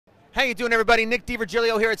How you doing, everybody? Nick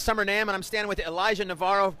DiVirgilio here at Summer NAMM, and I'm standing with Elijah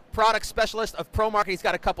Navarro, product specialist of Promark. He's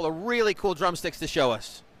got a couple of really cool drumsticks to show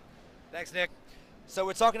us. Thanks, Nick. So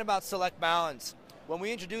we're talking about Select Balance. When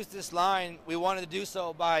we introduced this line, we wanted to do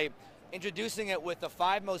so by introducing it with the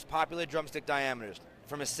 5 most popular drumstick diameters,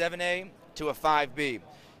 from a 7A to a 5B. You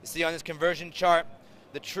see on this conversion chart,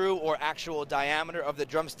 the true or actual diameter of the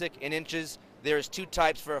drumstick in inches. There's 2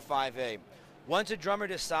 types for a 5A. Once a drummer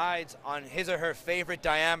decides on his or her favorite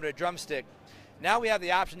diameter drumstick, now we have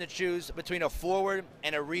the option to choose between a forward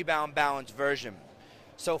and a rebound balance version.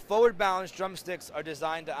 So forward balance drumsticks are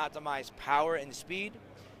designed to optimize power and speed,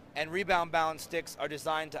 and rebound balance sticks are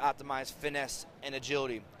designed to optimize finesse and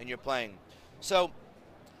agility in your playing. So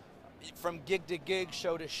from gig to gig,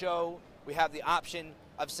 show to show, we have the option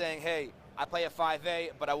of saying, hey, I play a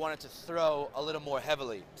 5A, but I want it to throw a little more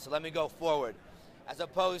heavily, so let me go forward. As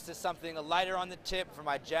opposed to something lighter on the tip for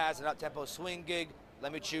my jazz and up-tempo swing gig,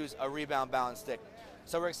 let me choose a rebound balance stick.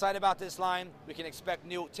 So we're excited about this line. We can expect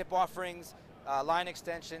new tip offerings, line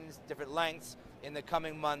extensions, different lengths in the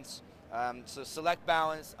coming months. So Select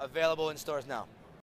Balance available in stores now.